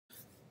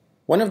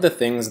One of the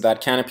things that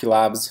Canopy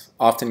Labs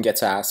often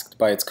gets asked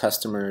by its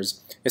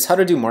customers is how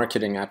to do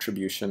marketing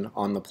attribution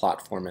on the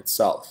platform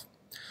itself.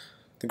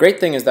 The great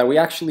thing is that we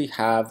actually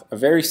have a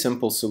very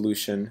simple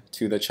solution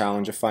to the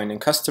challenge of finding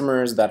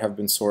customers that have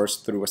been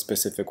sourced through a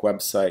specific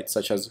website,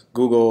 such as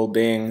Google,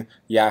 Bing,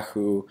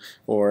 Yahoo,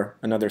 or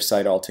another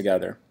site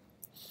altogether.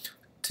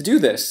 To do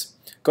this,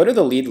 go to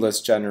the lead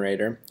list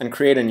generator and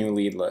create a new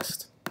lead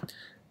list.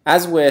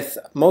 As with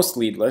most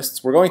lead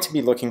lists, we're going to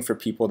be looking for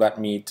people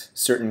that meet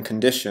certain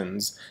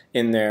conditions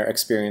in their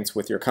experience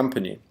with your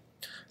company.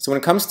 So when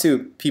it comes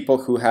to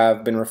people who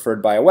have been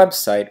referred by a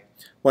website,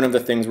 one of the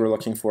things we're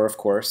looking for, of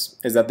course,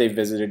 is that they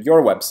visited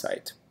your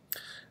website.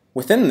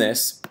 Within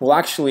this, we'll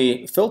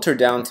actually filter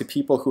down to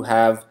people who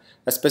have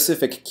a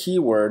specific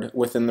keyword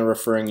within the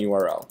referring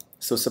URL.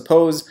 So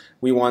suppose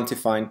we want to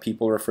find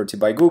people referred to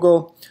by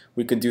Google.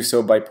 We could do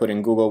so by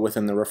putting Google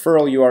within the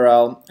referral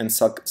URL and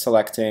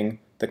selecting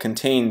the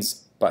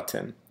Contains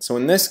button. So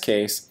in this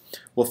case,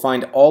 we'll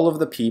find all of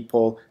the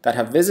people that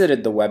have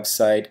visited the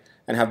website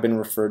and have been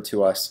referred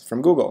to us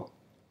from Google.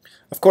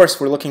 Of course,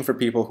 we're looking for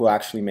people who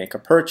actually make a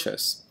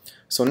purchase.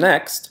 So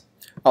next,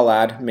 I'll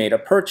add made a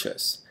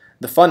purchase.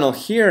 The funnel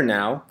here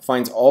now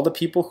finds all the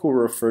people who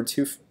were referred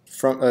to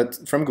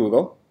from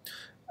Google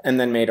and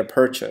then made a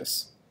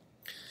purchase.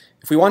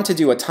 If we want to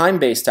do a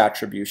time-based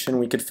attribution,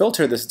 we could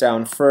filter this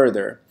down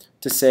further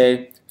to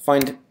say,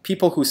 find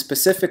people who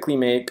specifically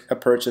make a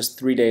purchase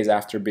 3 days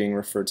after being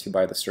referred to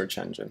by the search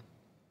engine.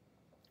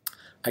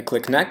 I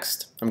click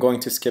Next. I'm going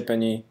to skip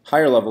any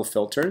higher level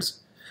filters,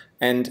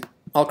 and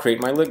I'll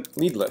create my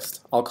lead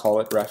list. I'll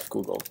call it Ref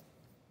Google.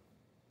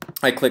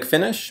 I click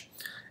Finish,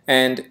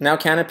 and now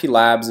Canopy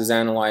Labs is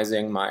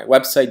analyzing my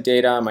website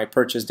data, my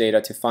purchase data,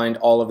 to find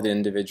all of the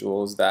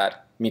individuals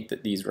that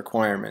meet these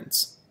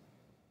requirements.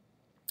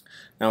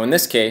 Now in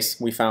this case,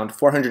 we found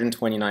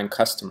 429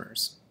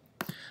 customers.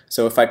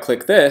 So if I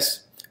click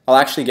this, I'll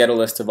actually get a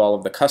list of all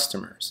of the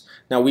customers.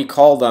 Now we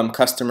call them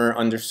customer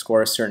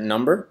underscore a certain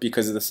number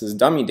because this is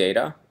dummy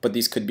data, but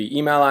these could be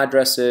email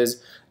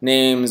addresses,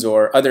 names,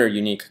 or other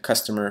unique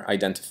customer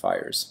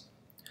identifiers.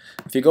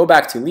 If you go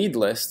back to lead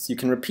lists, you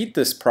can repeat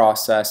this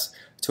process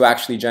to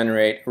actually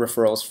generate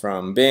referrals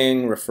from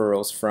Bing,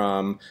 referrals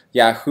from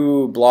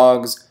Yahoo,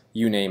 blogs,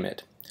 you name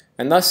it.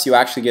 And thus you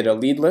actually get a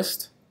lead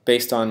list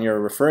based on your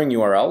referring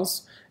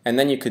URLs, and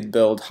then you could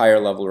build higher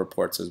level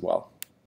reports as well.